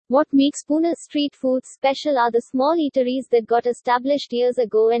What makes Pune street foods special are the small eateries that got established years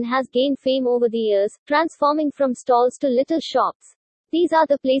ago and has gained fame over the years, transforming from stalls to little shops. These are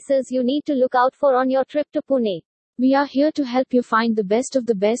the places you need to look out for on your trip to Pune. We are here to help you find the best of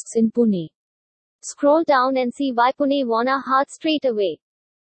the bests in Pune. Scroll down and see why Pune won our hearts straight away.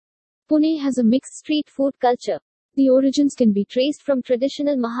 Pune has a mixed street food culture. The origins can be traced from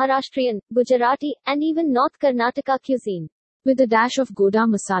traditional Maharashtrian, Gujarati, and even North Karnataka cuisine. With a dash of Goda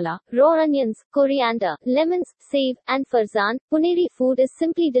masala, raw onions, coriander, lemons, save, and farzan, Puneri food is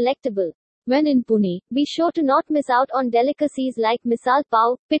simply delectable. When in Pune, be sure to not miss out on delicacies like misal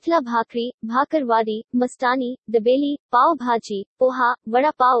pav, pitla bhakri, bhakarwadi, mastani, dabeli, pav bhaji, poha,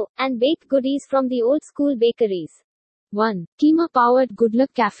 vada pav, and baked goodies from the old school bakeries. 1. Keema pav at Good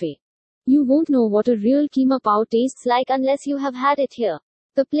Luck Cafe. You won't know what a real keema pav tastes like unless you have had it here.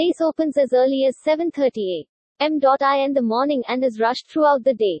 The place opens as early as 7:30 a.m. in the morning and is rushed throughout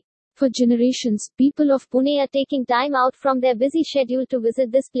the day. For generations, people of Pune are taking time out from their busy schedule to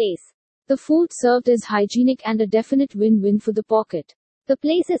visit this place. The food served is hygienic and a definite win-win for the pocket. The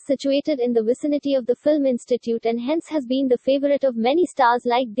place is situated in the vicinity of the Film Institute and hence has been the favorite of many stars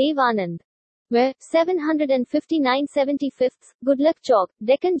like Dev Anand. Where 759 75th, Good Luck Chowk,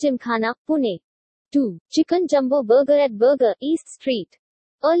 Deccan Gymkhana, Pune. 2. Chicken Jumbo Burger at Burger, East Street.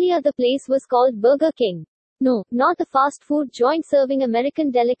 Earlier the place was called Burger King. No, not the fast food joint serving American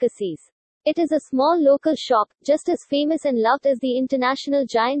delicacies. It is a small local shop, just as famous and loved as the international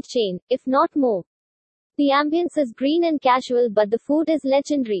giant chain, if not more. The ambience is green and casual but the food is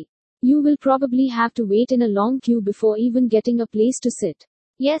legendary. You will probably have to wait in a long queue before even getting a place to sit.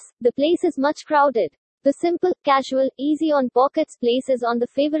 Yes, the place is much crowded. The simple, casual, easy on pockets place is on the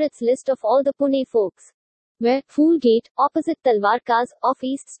favorites list of all the Pune folks. Where, Phool Gate, opposite Talwarkas, off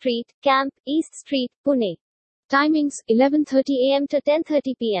East Street, Camp, East Street, Pune. Timings, 11:30 a.m. to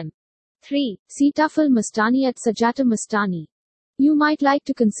 10:30 p.m. 3. Sitafal Mastani at Sajata Mastani. You might like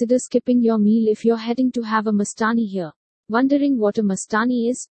to consider skipping your meal if you're heading to have a Mastani here. Wondering what a Mastani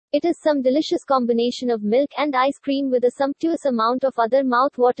is? It is some delicious combination of milk and ice cream with a sumptuous amount of other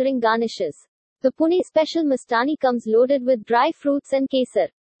mouth-watering garnishes. The Pune special Mastani comes loaded with dry fruits and kesar.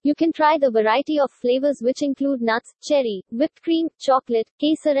 You can try the variety of flavors which include nuts, cherry, whipped cream, chocolate,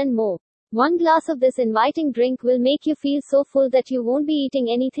 kesar and more. One glass of this inviting drink will make you feel so full that you won't be eating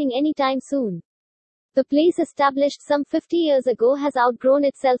anything anytime soon. The place established some 50 years ago has outgrown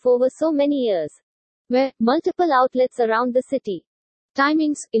itself over so many years. Where, multiple outlets around the city.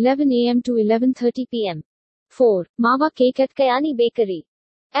 Timings, 11 a.m. to 11:30 p.m. 4. Mawa Cake at Kayani Bakery.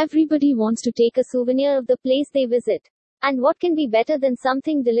 Everybody wants to take a souvenir of the place they visit. And what can be better than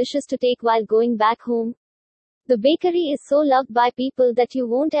something delicious to take while going back home? The bakery is so loved by people that you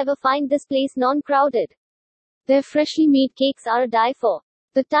won't ever find this place non-crowded. Their freshly made cakes are a die for.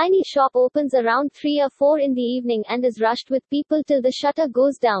 The tiny shop opens around 3 or 4 in the evening and is rushed with people till the shutter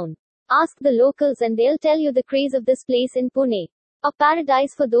goes down. Ask the locals and they'll tell you the craze of this place in Pune. A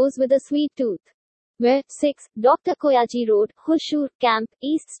paradise for those with a sweet tooth. Where, 6, Dr. Koyaji Road, Hushur, Camp,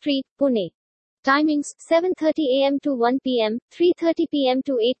 East Street, Pune. Timings, 7:30 a.m. to 1 p.m., 3:30 p.m.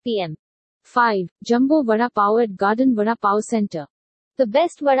 to 8 p.m. 5. Jumbo Vada Pav at Garden Vada Pav Center. The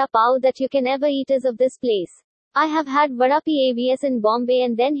best vada pav that you can ever eat is of this place. I have had vada pavs in Bombay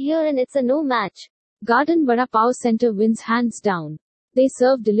and then here and it's a no match. Garden Vada Pav Center wins hands down. They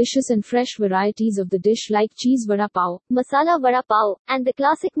serve delicious and fresh varieties of the dish like cheese vada pav, masala vada pav, and the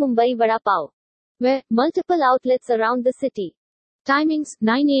classic Mumbai vada pav. Where, multiple outlets around the city. Timings,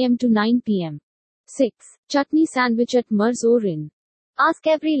 9 a.m. to 9 p.m. 6. Chutney Sandwich at Mars Orin. Ask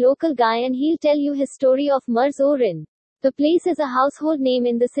every local guy and he'll tell you his story of Mars Orin. The place is a household name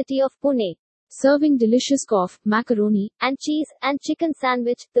in the city of Pune. Serving delicious cough, macaroni, and cheese, and chicken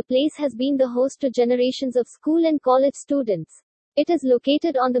sandwich, the place has been the host to generations of school and college students. It is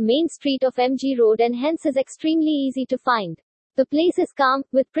located on the main street of MG Road and hence is extremely easy to find. The place is calm,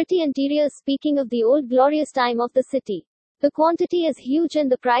 with pretty interiors speaking of the old glorious time of the city. The quantity is huge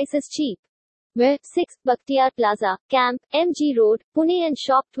and the price is cheap. Where, 6, Bakhtiyar Plaza, Camp, MG Road, Pune and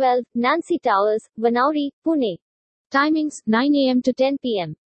Shop 12, Nancy Towers, Vanauri, Pune. Timings, 9 a.m. to 10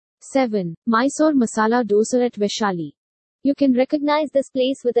 p.m. 7. Mysore Masala Dosa at Vaishali. You can recognize this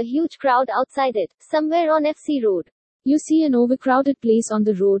place with a huge crowd outside it, somewhere on FC Road. You see an overcrowded place on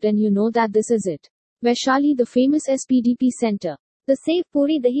the road and you know that this is it. Vaishali, the famous SPDP center. The Save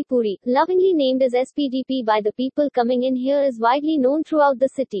Puri Dahi Puri, lovingly named as SPDP by the people coming in here, is widely known throughout the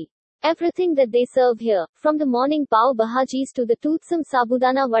city. Everything that they serve here, from the morning pav bhajis to the toothsome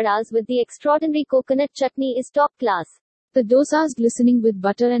sabudana vadas with the extraordinary coconut chutney, is top class. The dosas glistening with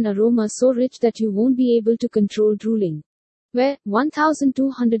butter and aroma so rich that you won't be able to control drooling. where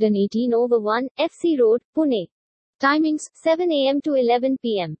 1218/1 FC Road, Pune. Timings 7 a.m. to 11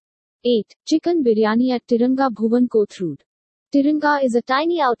 p.m. 8. Chicken biryani at Tiranga Bhuvan Kothrood. Tiranga is a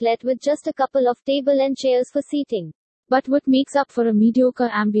Tiny outlet with just a couple of table and chairs for seating. But what makes up for a mediocre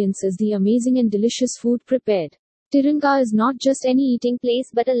ambience is the amazing and delicious food prepared. Tiranga is not just any eating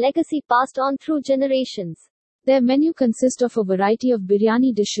place but a legacy passed on through generations. Their menu consists of a variety of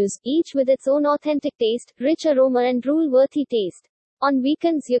biryani dishes, each with its own authentic taste, rich aroma and drool-worthy taste. On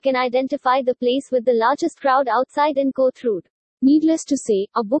weekends you can identify the place with the largest crowd outside in Kothrood. Needless to say,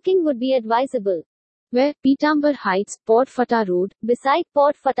 a booking would be advisable. Where Pitambar Heights, Port Fata Road, beside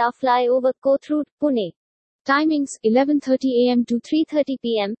Port Fata flyover, Kothrood, Pune. Timings 11:30 a.m. to 3:30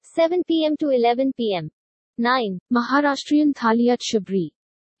 p.m., 7 p.m. to 11 p.m. 9. Maharashtrian Thali at Shabri.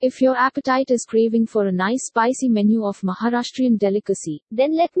 If your appetite is craving for a nice spicy menu of Maharashtrian delicacy,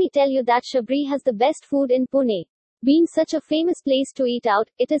 then let me tell you that Shabri has the best food in Pune. Being such a famous place to eat out,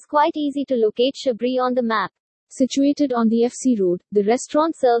 it is quite easy to locate Shabri on the map. Situated on the FC Road, the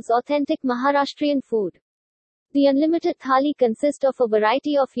restaurant serves authentic Maharashtrian food. The unlimited thali consists of a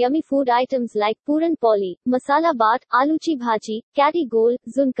variety of yummy food items like puran poli, masala baat, aluchi bhaji, kati gol,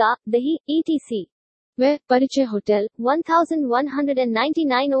 zunka, dahi, etc. Where Parichai Hotel,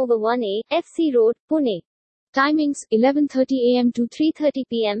 1199/1A, FC Road, Pune. Timings 11:30 a.m. to 3:30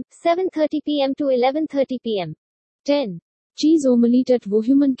 p.m., 7:30 p.m. to 11:30 p.m. 10. Cheese omelette at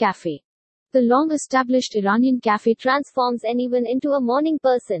Wohuman Cafe. The long-established Iranian cafe transforms anyone into a morning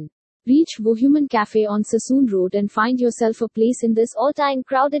person. Reach Wohuman Cafe on Sassoon Road and find yourself a place in this all-time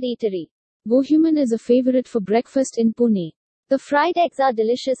crowded eatery. Wohuman is a favorite for breakfast in Pune. The fried eggs are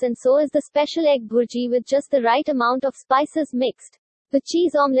delicious and so is the special egg bhurji with just the right amount of spices mixed. The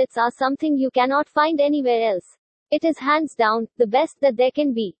cheese omelets are something you cannot find anywhere else. It is hands down, the best that there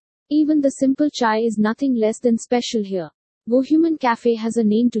can be. Even the simple chai is nothing less than special here. Wohuman Cafe has a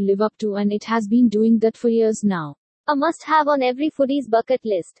name to live up to and it has been doing that for years now. A must-have on every foodie's bucket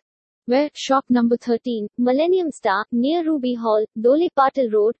list. Where shop number 13, Millennium Star, near Ruby Hall, Dole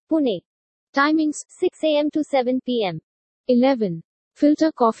Patil Road, Pune. Timings 6 a.m. to 7 p.m. 11.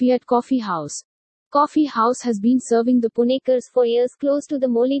 Filter Coffee at Coffee House. Coffee House has been serving the Punekars for years close to the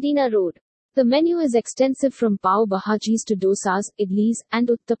Molidina Road. The menu is extensive from pav bhajis to dosas, idlis, and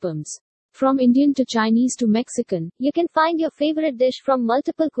uttapams. From Indian to Chinese to Mexican, you can find your favorite dish from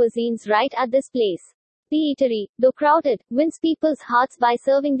multiple cuisines right at this place. The eatery, though crowded, wins people's hearts by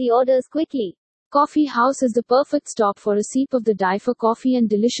serving the orders quickly. Coffee House is the perfect stop for a sip of the dye for coffee and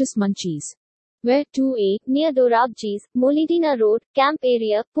delicious munchies. Where 2A, near Dorabji's, Molidina Road, Camp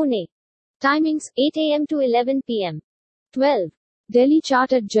Area, Pune. Timings 8 a.m. to 11 p.m. 12. Delhi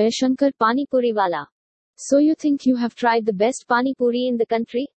Chaat at Jayashankar Pani Puriwala. So you think you have tried the best pani puri in the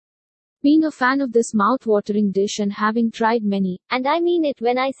country? Being a fan of this mouth-watering dish and having tried many, and I mean it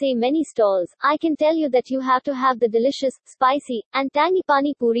when I say many stalls, I can tell you that you have to have the delicious, spicy, and tangy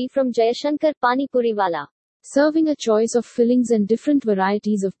pani puri from Jayashankar Pani Puriwala. Serving a choice of fillings and different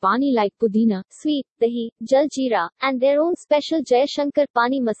varieties of pani like pudina, sweet, dahi, jaljeera, and their own special Jayashankar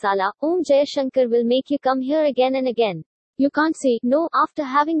Pani Masala, Jayashankar will make you come here again and again. You can't say no after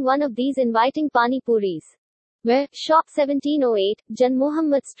having one of these inviting pani puris. Where shop 1708, Jan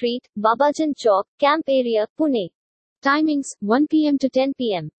Mohammed Street, Babajan Chowk, Camp Area, Pune. Timings 1 p.m. to 10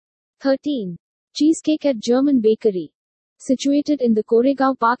 p.m. 13. Cheesecake at German Bakery. Situated in the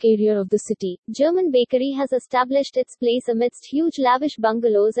Koregaon Park area of the city, German Bakery has established its place amidst huge lavish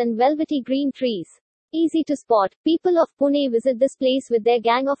bungalows and velvety green trees. Easy to spot, people of Pune visit this place with their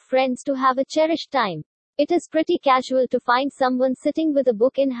gang of friends to have a cherished time. It is pretty casual to find someone sitting with a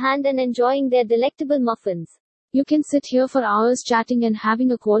book in hand and enjoying their delectable muffins. You can sit here for hours chatting and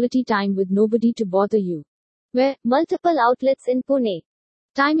having a quality time with nobody to bother you. Where multiple outlets in Pune.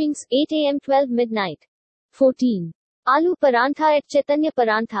 Timings 8 a.m. 12 midnight. 14. Aloo Parantha at Chaitanya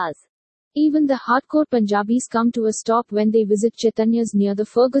Paranthas. Even the hardcore Punjabis come to a stop when they visit Chaitanya's near the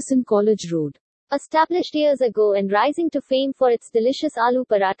Ferguson College Road. Established years ago and rising to fame for its delicious aloo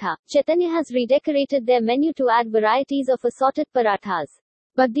paratha, Chaitanya has redecorated their menu to add varieties of assorted parathas.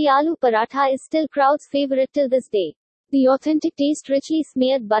 But the aloo paratha is still crowd's favorite till this day. The authentic taste, richly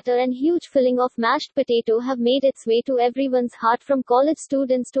smeared butter and huge filling of mashed potato have made its way to everyone's heart from college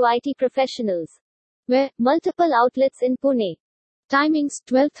students to IT professionals. Where multiple outlets in Pune. Timings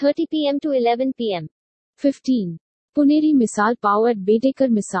 12:30 p.m. to 11 p.m. 15. Puneri Misal Pav at Bedekar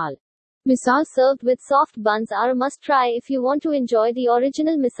Misal. Misal served with soft buns are a must-try if you want to enjoy the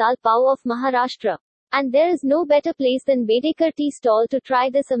original misal pav of Maharashtra. And there is no better place than Bedekar tea stall to try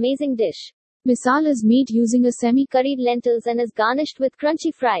this amazing dish. Misal is made using a semi-curried lentils and is garnished with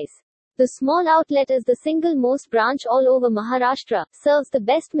crunchy fries. The small outlet is the single most branch all over Maharashtra, serves the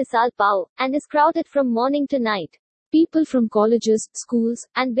best misal pav, and is crowded from morning to night. People from colleges, schools,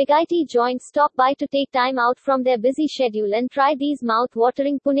 and big IT joints stop by to take time out from their busy schedule and try these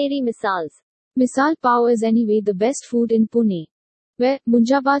mouth-watering Puneri misals. Misal pav is anyway the best food in Pune. Where,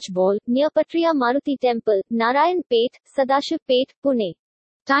 Munjabaj Ball, near Patriya Maruti Temple, Narayan Pet, Sadashiv Pet, Pune.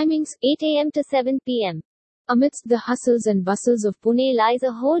 Timings, 8 a.m. to 7 p.m. Amidst the hustles and bustles of Pune lies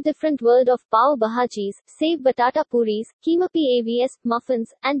a whole different world of pav bhajis, save batata puris, keemapi avs,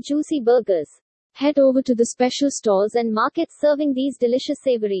 muffins, and juicy burgers. Head over to the special stalls and markets serving these delicious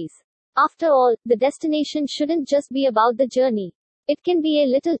savories. After all, the destination shouldn't just be about the journey. It can be a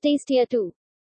little tastier too.